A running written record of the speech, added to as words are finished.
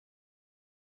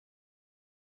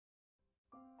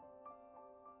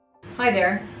Hi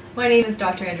there, my name is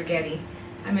Dr. Andrighetti.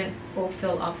 I'm an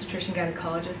Oakville obstetrician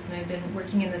gynecologist and I've been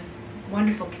working in this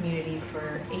wonderful community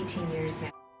for 18 years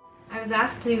now. I was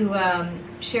asked to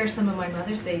share some of my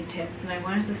Mother's Day tips, and I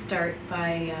wanted to start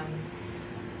by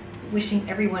wishing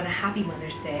everyone a happy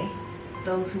Mother's Day.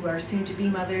 Those who are soon to be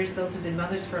mothers, those who've been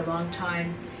mothers for a long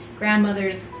time,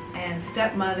 grandmothers and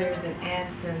stepmothers and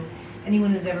aunts and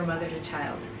anyone who's ever mothered a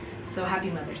child. So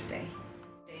happy Mother's Day.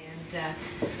 And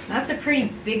that's a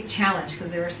pretty big challenge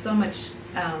because there is so much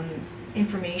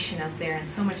information out there and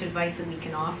so much advice that we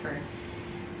can offer.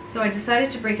 So I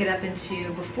decided to break it up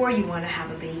into, before you want to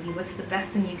have a baby, what's the best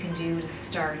thing you can do to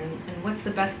start, and what's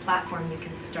the best platform you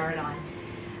can start on.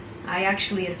 I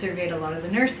actually surveyed a lot of the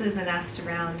nurses and asked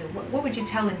around, what would you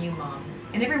tell a new mom?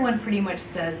 And everyone pretty much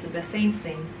says the same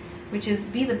thing, which is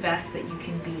be the best that you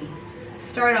can be.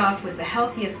 Start off with the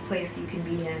healthiest place you can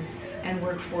be in and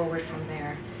work forward from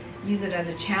there. Use it as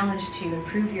a challenge to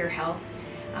improve your health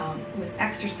with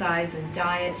exercise and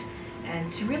diet,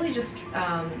 and to really just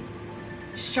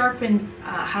sharpen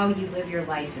how you live your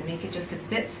life and make it just a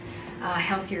bit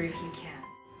healthier if you can.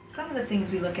 Some of the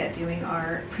things we look at doing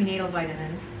are prenatal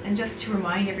vitamins, and just to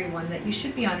remind everyone that you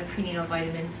should be on a prenatal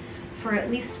vitamin for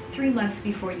at least 3 months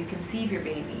before you conceive your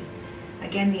baby.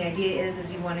 Again, the idea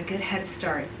is you want a good head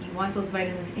start. You want those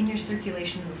vitamins in your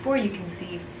circulation before you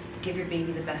conceive to give your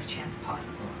baby the best chance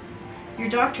possible. Your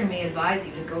doctor may advise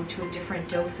you to go to a different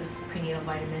dose of prenatal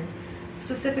vitamin,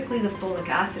 specifically the folic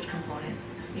acid component.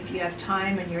 If you have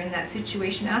time and you're in that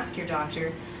situation, ask your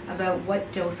doctor about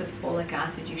what dose of folic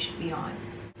acid you should be on.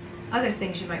 Other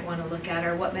things you might want to look at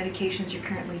are what medications you're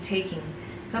currently taking.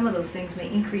 Some of those things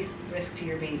may increase risk to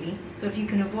your baby, so if you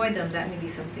can avoid them, that may be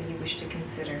something you wish to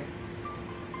consider.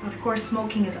 Of course,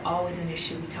 smoking is always an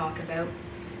issue we talk about.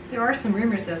 There are some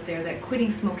rumors out there that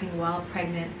quitting smoking while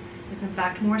pregnant is in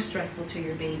fact more stressful to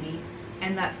your baby,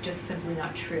 and that's just simply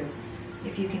not true.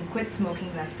 If you can quit smoking,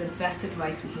 that's the best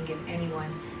advice we can give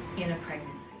anyone in a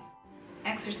pregnancy.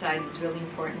 Exercise is really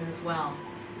important as well.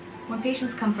 When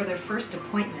patients come for their first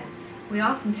appointment, we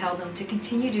often tell them to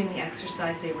continue doing the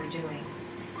exercise they were doing.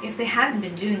 If they hadn't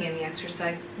been doing any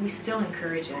exercise, we still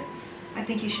encourage it. I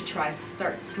think you should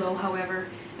start slow, however,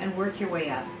 and work your way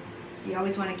up. You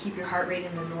always want to keep your heart rate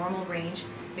in the normal range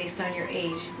based on your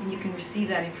age, and you can receive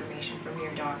that information from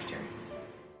your doctor.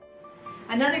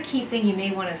 Another key thing you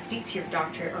may want to speak to your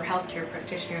doctor or healthcare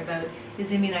practitioner about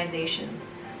is immunizations.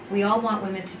 We all want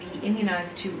women to be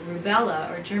immunized to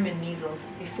rubella or German measles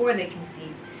before they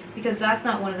conceive, because that's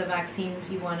not one of the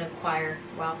vaccines you want to acquire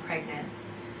while pregnant.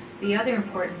 The other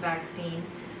important vaccine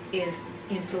is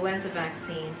influenza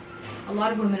vaccine. A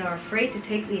lot of women are afraid to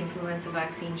take the influenza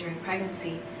vaccine during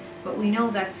pregnancy, but we know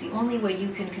that's the only way you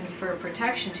can confer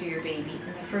protection to your baby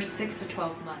in the first 6 to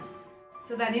 12 months.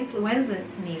 So that influenza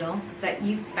needle,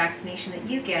 vaccination that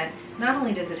you get, not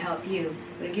only does it help you,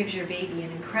 but it gives your baby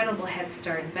an incredible head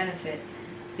start and benefit,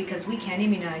 because we can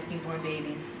immunize newborn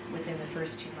babies within the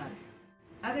first 2 months.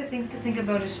 Other things to think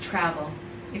about is travel.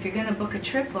 If you're going to book a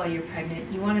trip while you're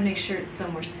pregnant, you want to make sure it's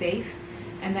somewhere safe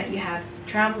and that you have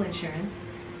travel insurance.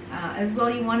 As well,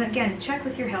 you want to, again, check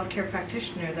with your healthcare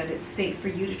practitioner that it's safe for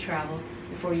you to travel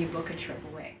before you book a trip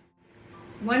away.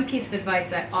 One piece of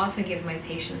advice I often give my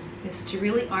patients is to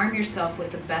really arm yourself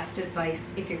with the best advice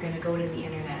if you're going to go to the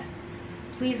internet.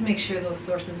 Please make sure those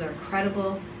sources are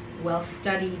credible, well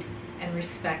studied, and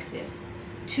respected.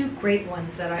 2 great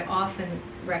ones that I often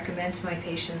recommend to my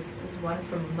patients is one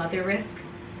from Mother Risk,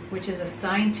 which is a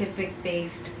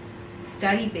scientific-based,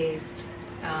 study-based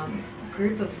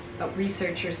group of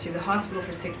researchers through the Hospital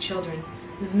for Sick Children,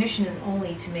 whose mission is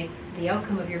only to make the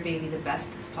outcome of your baby the best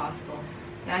as possible.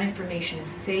 That information is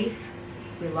safe,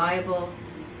 reliable,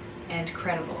 and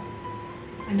credible.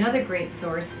 Another great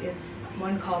source is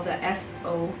one called the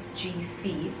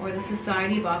SOGC, or the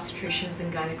Society of Obstetricians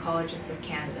and Gynecologists of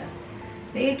Canada.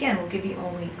 They again will give you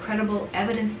only credible,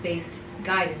 evidence-based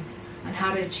guidance on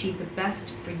how to achieve the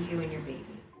best for you and your baby.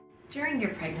 During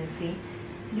your pregnancy,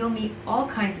 you'll meet all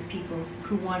kinds of people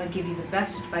who want to give you the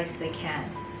best advice they can.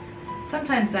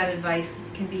 Sometimes that advice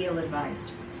can be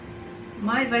ill-advised.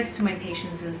 My advice to my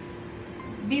patients is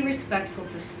be respectful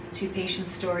to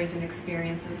patients' stories and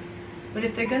experiences, but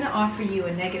if they're going to offer you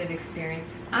a negative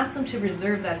experience, ask them to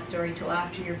reserve that story till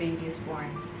after your baby is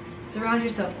born. Surround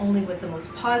yourself only with the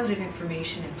most positive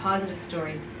information and positive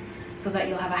stories so that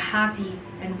you'll have a happy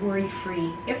and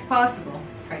worry-free, if possible,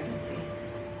 pregnancy.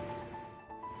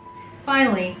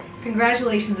 Finally,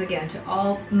 congratulations again to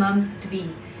all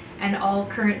mums-to-be and all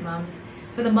current mums.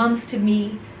 For the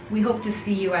mums-to-be, we hope to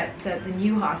see you at the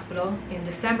new hospital in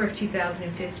December of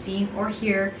 2015 or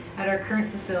here at our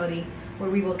current facility where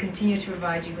we will continue to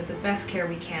provide you with the best care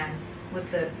we can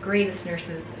with the greatest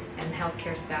nurses and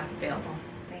healthcare staff available.